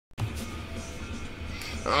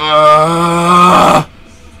What's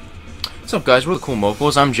up, guys? We're the Cool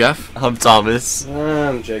Mofos. I'm Jeff. I'm Thomas.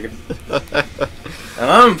 I'm Jacob. And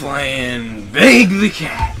I'm playing Big the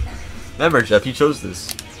Cat. Remember, Jeff, you chose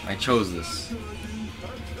this. I chose this.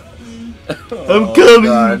 I'm coming.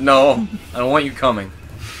 God, no, I don't want you coming.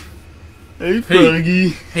 Hey, Froggy.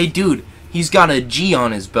 Hey, dude, he's got a G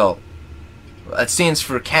on his belt. That stands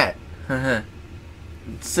for cat.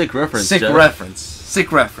 Sick reference, Sick Jeff. reference.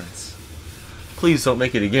 Sick reference. Please don't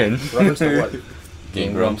make it again. Reference to what?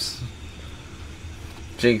 Game Grumps.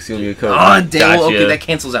 Jinx, you'll be a code. Ah, damn. Gotcha. Okay, that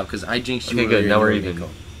cancels out because I jinxed you. Okay, good. earlier Now we're and you even.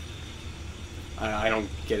 didn't go. I don't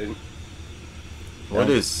get it. What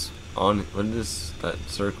is that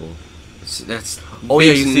circle? That's Oh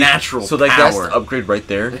yeah, Big's you see, natural so like that's power. the upgrade right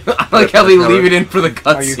there. I like how they leave it in for the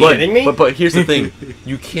Are you cutscene. kidding me? But here's the thing,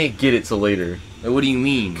 you can't get it till later. What do you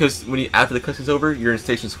mean? Because when after the cutscene's over, you're in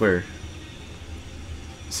Station Square.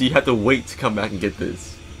 So you have to wait to come back and get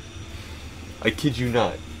this. I kid you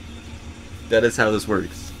not. That is how this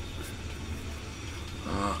works.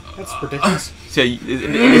 That's ridiculous. See, it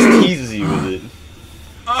just teases you with it.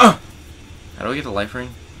 How do I get the life ring?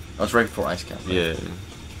 Oh, it's right before Ice Cap. Right? Yeah.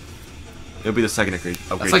 It'll be the second upgrade.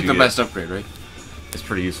 That's like the best upgrade, right? It's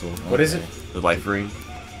pretty useful. What is it? The life ring.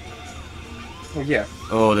 Oh yeah.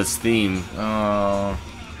 Oh, this theme. Oh.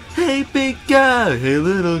 Hey, big guy. Hey,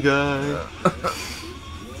 little guy.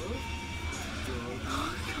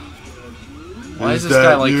 Why Is does this guy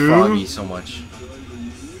that like you? Froggy so much?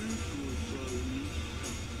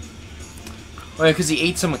 Oh yeah, because he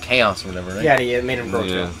ate some of Chaos or whatever, right? Yeah, it made him grow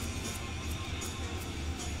Yeah. too.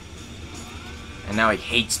 And now he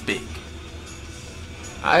hates Big.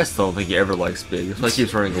 I just don't think he ever likes Big. That's why he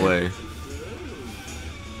keeps running away.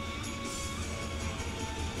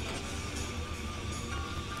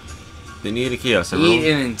 They need a Chaos He Emerald.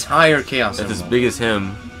 ate an entire Chaos That's as Emerald. big as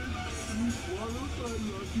him.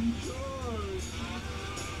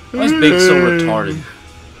 Why is Big so retarded?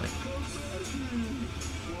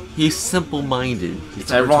 He's simple-minded. He's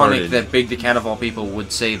It's ironic retarded. that Big the Cat of all people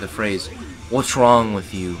would say the phrase, "What's wrong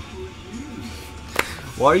with you?"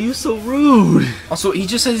 Why are you so rude? Also, he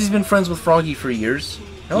just says he's been friends with Froggy for years.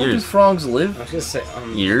 How long do Years. frogs live? I was gonna say,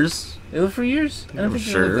 Years? They live for years? I don't I'm think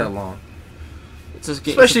they sure. live that long. It's a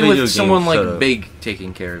game, Especially it's a video with game, someone shut like up. Big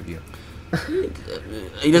taking care of you.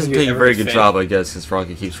 He doesn't You take a ever very get good fed? job, I guess, because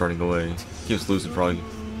Froggy keeps running away. Keeps losing Froggy.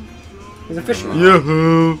 he's a fisherman.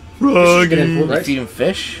 Yahoo! Fish get in food, They right? feed him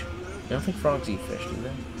fish? I don't think frogs eat fish, do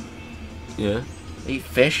they? Yeah. They eat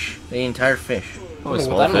fish? They eat entire fish. Oh, I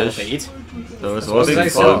small don't know what fish. they eat. No, it's what all they big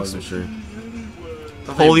say. bugs, I'm sure.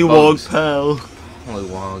 Thought they Holy ate Wog, bugs. pal.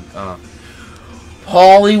 Hollywog.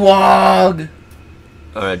 Hollywog!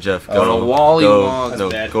 Alright, Jeff, Oh, go. no, Wally go, Wog. no,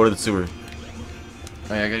 That's bad. go to the sewer.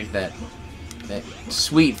 Oh yeah, I gotta get that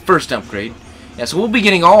sweet first upgrade. Yeah, so we'll be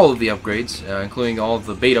getting all of the upgrades, including all of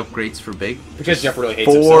the bait upgrades for Big. Because Jeff really hates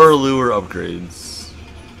 4 himself. lure upgrades.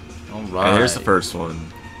 Alright. And here's the first one.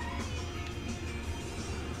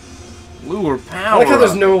 Lure I power. like how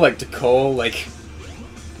there's up. no like to call like.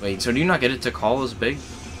 Wait, so do you not get it to call as Big?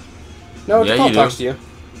 No, Yeah, to call you talks do. to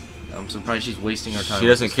you. I'm surprised she's wasting her time. She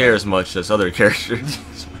with doesn't this care guy. as much as other characters.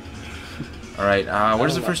 Alright,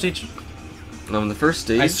 where's the first stage? The first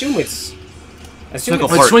stage. I assume it's. I assume Twinkle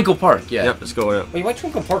it's. Oh, Park. it's Twinkle Park, yeah. Yep, let's go up. Wait, why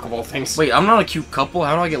Twinkle Park of all things? Wait, I'm not a cute couple.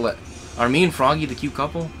 How do I get let? Are me and Froggy the cute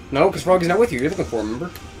couple? No, because Froggy's not with you. You're looking for him, remember?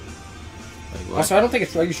 Like, what? Also, I don't think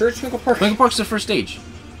it's. Are you sure it's Twinkle Park? Twinkle Park's the first stage.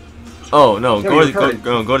 Oh no, No, go you're to correct.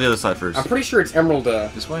 go to the other side first. I'm pretty sure it's Emerald.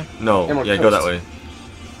 This way? No, Emerald yeah, go that Coast. way.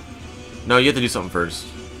 No, you have to do something first.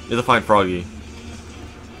 You have to find Froggy,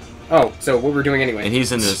 Oh, so what we're doing anyway? and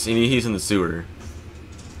he's in this. He's in the sewer.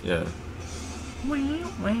 Yeah.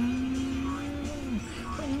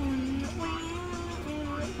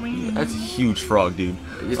 That's a huge frog, dude.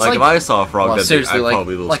 It's Like, if I saw a frog well, that big, seriously, I'd like,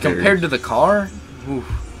 probably be a little like scared. compared to the car. Oof.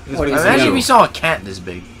 What is Imagine it? if we saw a cat this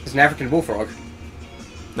big. It's an African bullfrog.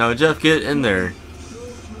 Now, Jeff, get in there.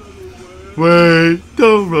 Wait,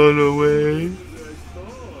 don't run away.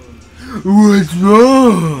 What's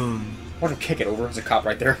wrong? Watch him kick it over. There's a cop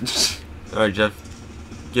right there. Alright, Jeff.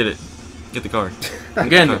 Get it. Get the car. I'm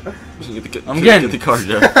getting it. I'm getting Get the car,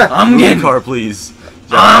 Jeff. I'm Move getting the car, please.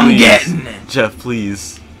 Jeff, I'm please. getting it. Jeff,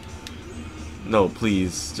 please. No,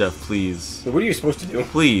 please. Jeff, please. So what are you supposed to do?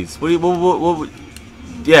 Please. What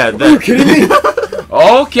yeah, Are you that. kidding me?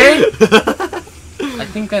 Okay. I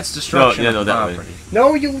think that's destruction No, of that way. property.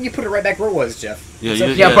 No, you put it right back where it was, Jeff. Yeah, It's you up-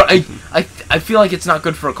 just- Yeah, but I feel like it's not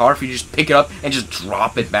good for a car if you just pick it up and just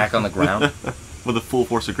drop it back on the ground. With the full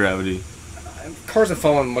force of gravity. Cars have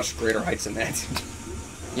fallen much greater heights than that.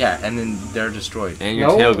 Yeah, and then they're destroyed. And your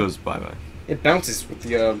No. tail goes bye-bye. It bounces with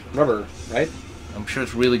the rubber, right? I'm sure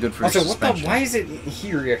it's really good for Also, your what the? suspension. Why is it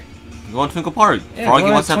here? Go on Twinkle Park. Yeah, Froggy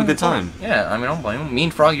go wants to on have a good Twinkle time. Park. Yeah, I mean, I don't blame him. Me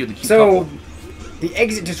and Froggy are the cute So, couple. the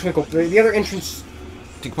exit to Twinkle, the other entrance.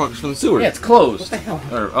 Twinkle Park is from the sewer. Yeah, it's closed. What the hell?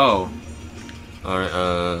 Or, oh. Alright,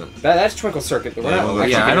 That's Twinkle Circuit, but we're Yeah, not. well,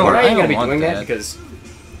 actually yeah, gonna- I don't- we're not I even gonna don't be want doing that that. because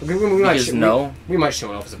we might Because show, no. we might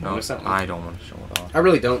show it off as a No, bonus. I don't want to show it off. I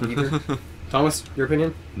really don't either. Thomas, your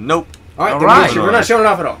opinion? nope. All right, All then right. we're not showing it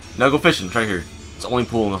off at all. Now go fishing. Try here. It's the only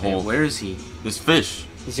pool in the Hey, whole. where is he? There's fish.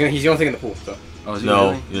 He's the only thing in the pool. So Oh, is he No,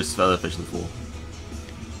 really? there's other fish in the pool.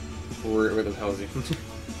 where the hell is he?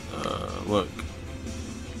 Look.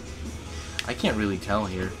 I can't really tell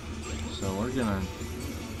here. So we're gonna...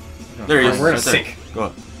 There he is. We're in a right there. sink. Go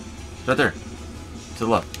up. Right there. To the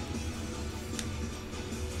left.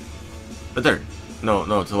 Right there. No,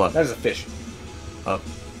 to the left. That is a fish. Up.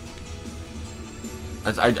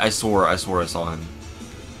 I swore I saw him.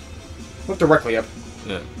 Look directly up.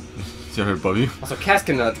 Yeah. See her above you? Also, cats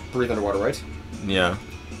can breathe underwater, right? Yeah.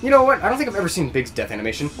 You know what? I don't think I've ever seen Big's death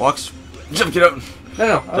animation. Walks. Jeff, get up.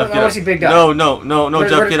 No, Jeff, I get want to up. see Big die. No, Where-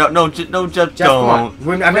 Jeff, where- get up. No, Jeff, Jeff, come on.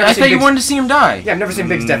 don't. I've never I seen thought you Big's... wanted to see him die. Yeah, I've never seen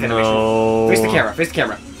Big's death animation. No. Face the camera. Face the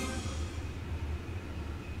camera.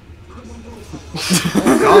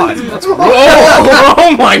 God.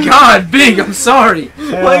 Oh my God, Big, I'm sorry.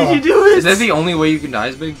 Why did you do Is this? that the only way you can die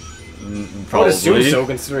as Big? I would assume so,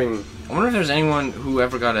 considering... I wonder if there's anyone who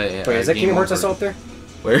ever got a... Wait, is that game Kingdom Hearts I over. saw up there?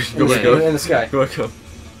 Where? In the, Go. in the sky. Go.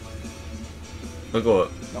 Go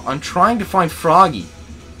up. No, I'm trying to find Froggy.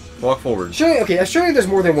 Walk forward. Surely, okay, surely there's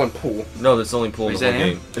more than one pool. No, that's the only pool in Is the whole that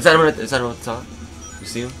him? game. Is that him? Is that him at the top? You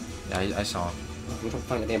see him? Yeah, I saw him. We don't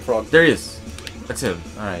find the damn frog. There he is. That's him.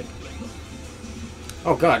 Alright.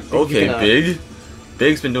 Oh god. Big, Okay, you can, Big.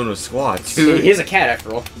 Big's been doing those squats. He is a cat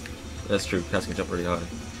after all. That's true. Cats can jump pretty high.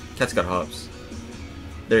 Cat's got hops.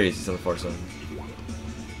 There he is. He's on the far side.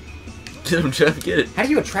 Get him, Jeff. Get it. How do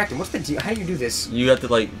you attract him? What's the deal? How do you do this? You have to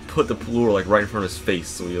like put the lure like right in front of his face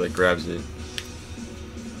so he like grabs it.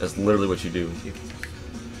 That's literally what you do.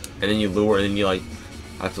 And then you lure, and then you like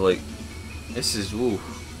have to like. This is... Ooh.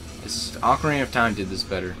 This Ocarina of Time did this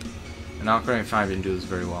better. And Ocarina of Time didn't do this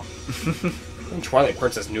very well. I think Twilight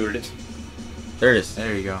Princess neutered it. There it is.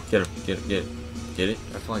 There you go. Get him. Get it. Get it.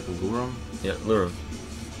 I feel like lure him. Yeah, lure him.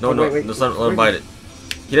 No, Oh, no, wait, let's let him wait. bite it.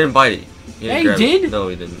 He didn't bite it. He Yeah, he grab it. did. No,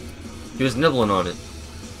 he didn't. He was nibbling on it.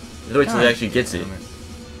 Let's wait till he God actually gets it. damn it.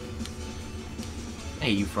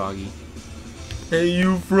 Hey, you Froggy. Hey,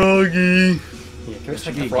 you froggy! Yeah, can we just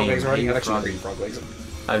should take be the a frog game. legs already? Hey, I've actually frog. never eaten frog legs.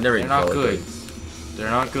 I've never They're eaten not frog good. legs. They're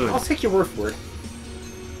not good. I'll take your word for it.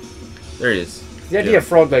 There he is. The idea Yeah. of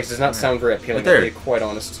frog legs does not sound very appealing, Right there. to be quite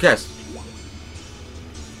honest. Cast.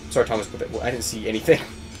 Sorry, Thomas, but I didn't see anything.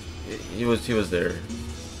 He was there.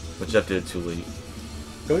 But Jeff did it too late.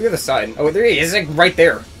 Go to the other side. Oh, there he is. He's like right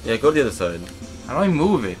there. Yeah, go to the other side. How do I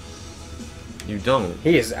move it? You don't.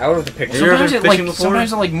 He is out of the picture. Have you ever Sometimes been it like fishing before?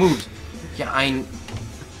 sometimes it like moves. Yeah, I.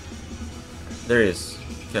 There he is.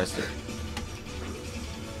 Cast it.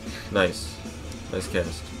 Nice. Nice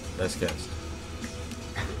cast. Nice cast.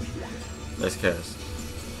 Nice cast.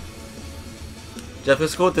 Jeff,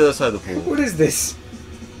 let's go to the other side of the pool. What is this?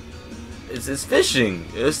 It's fishing.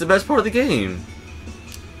 It's the best part of the game.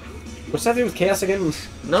 What's that to do with chaos again?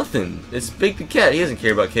 Nothing. It's Big the cat. He doesn't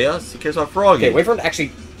care about chaos. He cares about Froggy. Okay, wait for him to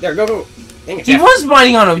actually... There, go. Dang it, He Jeff. was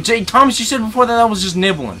biting on him. Thomas, you said before that was just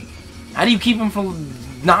nibbling. How do you keep him from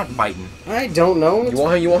not biting? I don't know.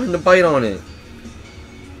 You want him to bite on it.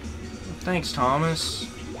 Thanks, Thomas.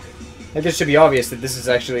 I guess it should be obvious that this is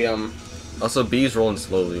actually, Also, B's rolling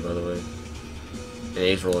slowly, by the way. And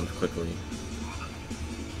A's rolling quickly.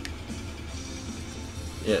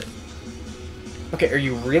 Yeah. Okay, are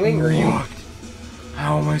you reeling, or are you... What?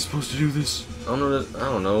 How am I supposed to do this? I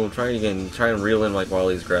don't know. Try it again. Try and reel in like while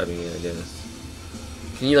he's grabbing it, I guess.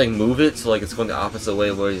 Can you like move it so like it's going the opposite way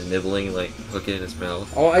of where he's nibbling and like hook it in his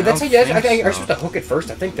mouth? Oh, that's how don't you... I think think I'm so. supposed to hook it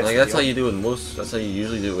first. I think that's Like the that's deal. how you do it with most. That's how you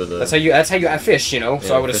usually do it with a. That's how you fish, you know. So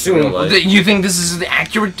Yeah, I would fish in real assume... life. You think this is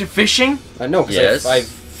accurate to fishing? No, because Yes. I've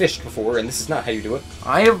fished before, and this is not how you do it.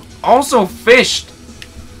 I have also fished.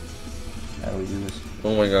 How do we do this?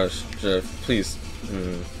 Oh my gosh, Jeff, please.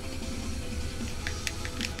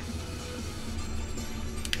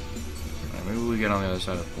 Alright, maybe we get on the other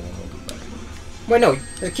side of the pool and we'll do better. Wait, no,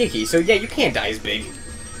 they're Kiki, so yeah, you can't die as big.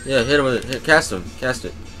 Yeah, hit him with it. Cast him. Cast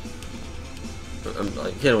it. I'm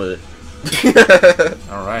like hit him with it.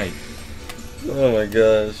 Alright. Oh my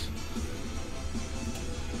gosh.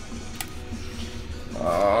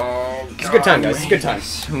 Oh, It's a good time, guys. It's a good time.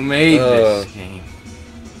 Who made this game?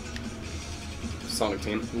 Sonic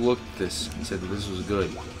Team. Who looked at this and said that this was good?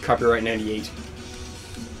 Copyright 98.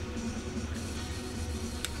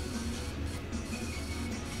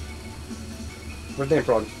 Where's the damn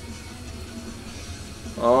frog?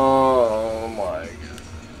 Oh my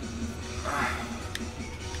god.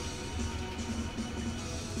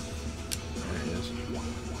 There he is.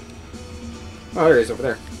 Oh, there he is over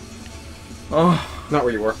there. Oh, Not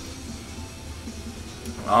where you were.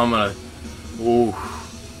 I'm gonna. Ooh.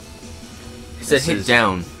 It said This hit is-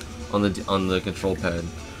 down on the control pad.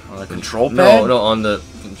 On the control pad? No, on the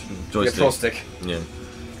joystick. Control stick. Yeah.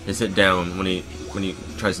 It's hit down when he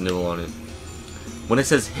tries to nibble on it. When it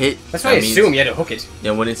says hit, That's why I assume you had to hook it.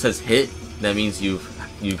 Yeah, when it says hit, that means you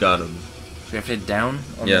got him. So you have to hit down?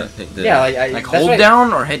 On Yeah. the- Hit the, Yeah, like Like that's hold why-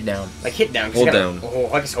 down or hit down? Like hit down. 'cause Hold you gotta, down. Oh,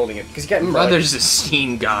 I guess holding it because you got. Remember, Well, like, there's a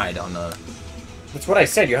Steam guide on the. that's what I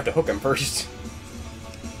said. You have to hook him first.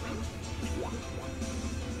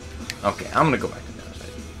 Okay, I'm gonna go back to the other side.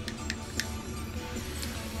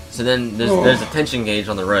 So then there's a tension gauge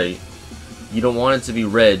on the right. You don't want it to be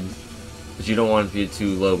red, but you don't want it to be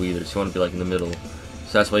too low either. So you want it to be like in the middle.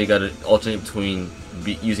 So that's why you gotta alternate between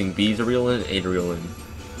using B to reel in and A to reel in.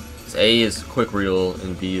 So A is quick reel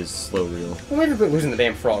and B is slow reel. Well, maybe we're losing the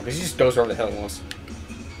damn frog because he just goes wherever the hell he wants.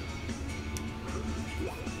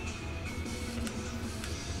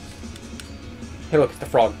 Hey, look, it's the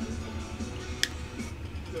frog.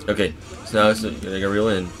 Okay, so now you gotta reel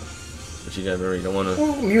in. But you gotta remember, you don't wanna.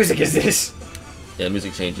 What music is this? Yeah,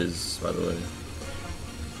 music changes, by the way.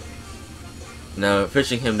 Now,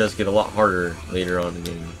 fishing him does get a lot harder later on in the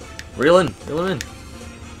game. Reel him in.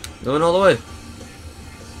 Reel in all the way.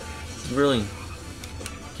 Keep reeling.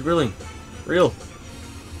 Keep reeling. Reel.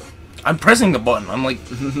 I'm pressing the button. I'm like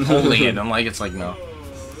holding it. I'm like, it's like, no.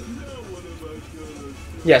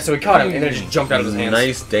 Yeah, so he caught him and then it just jumped out of his hands.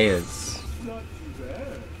 Nice dance.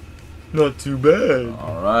 Not too bad.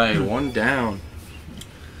 Alright, one down.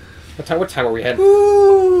 What time are we at?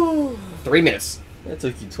 3 minutes. That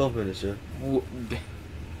took you 12 minutes, yeah.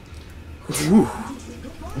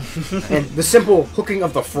 And the simple hooking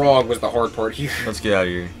of the frog was the hard part here. Let's get out of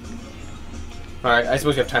here. Alright, I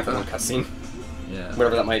suppose we have time for one cutscene. Yeah.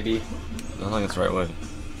 Whatever that might be. I don't think that's the right way.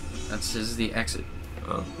 This is the exit.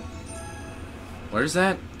 Oh. Where's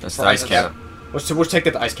that? That's the ice cap. We'll take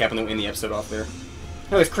that ice cap and then end the episode off there.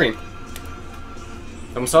 Oh, there's cream.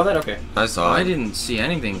 Someone saw that? Okay. I saw I it. didn't see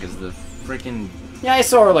anything because the freaking Yeah, I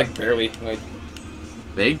saw her like barely. Like,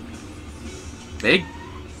 big. Big?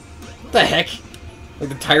 what the heck? Like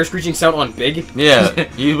the tire screeching sound on big? Yeah,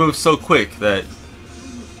 you move so quick that...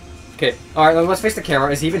 Okay, alright, let's face the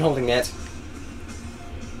camera. Is he even holding that?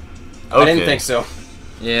 Okay. I didn't think so.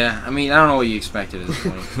 Yeah, I mean, I don't know what you expected at this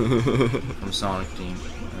point from Sonic Team.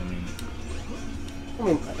 I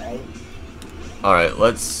mean, Alright,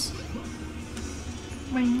 let's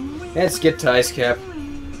get to ice cap.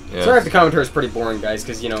 Yeah. Sorry if the commentary is pretty boring, guys,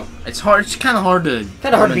 because, you know, It's hard. It's kind of hard to.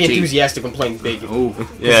 kind of hard to be commentate. enthusiastic when playing big. Oh,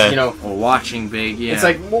 Yeah. You know, or watching big. Yeah. it's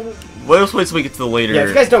like, well, Well, let's wait till we get to the later. yeah, if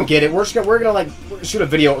you guys don't get it, we're gonna like shoot a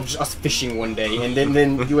video of just us fishing one day, and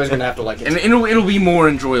then you guys are gonna have to like it. and it'll be more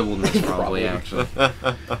enjoyable than this Probably. probably actually.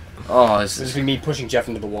 Oh, This is gonna be me pushing Jeff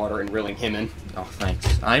into the water and reeling him in. Oh,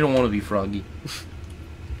 thanks. I don't want to be Froggy.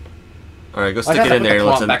 Alright, go I stick have it to in put there. the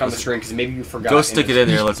Let's plot end, back on the screen because maybe you forgot. go stick it in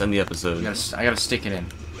there. Let's end the episode. I gotta stick it in.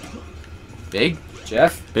 Big,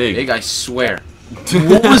 Jeff, Big. I swear.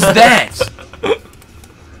 What was that?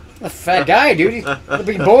 a fat guy, dude. He's a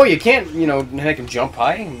big boy. You can't, you know, make him jump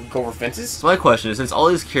high and go over fences. So my question is, since all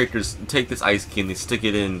these characters take this ice key and they stick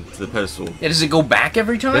it in to the pedestal, Yeah, does it go back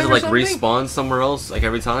every time? does it or like something? respawn somewhere else, like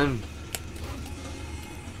every time?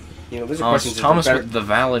 You know, those are Thomas, questions. Thomas that are with the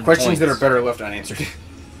valid questions that are points. better left unanswered.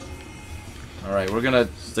 All right, we're gonna.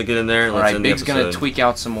 Stick it in there. And All let's right, end Big's the episode. gonna tweak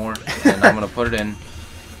out some more, and I'm gonna put it in.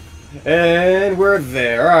 And we're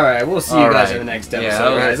there. All right, we'll see you All guys right. in the next Yeah, episode, that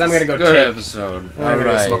was guys. I'm gonna go good take. episode. I'm All gonna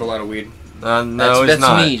go right. smoke a lot of weed. No, That's it's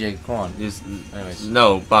not. me, Jake. Come on. Just- Anyways.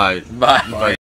 no, bye. Bye. Bye.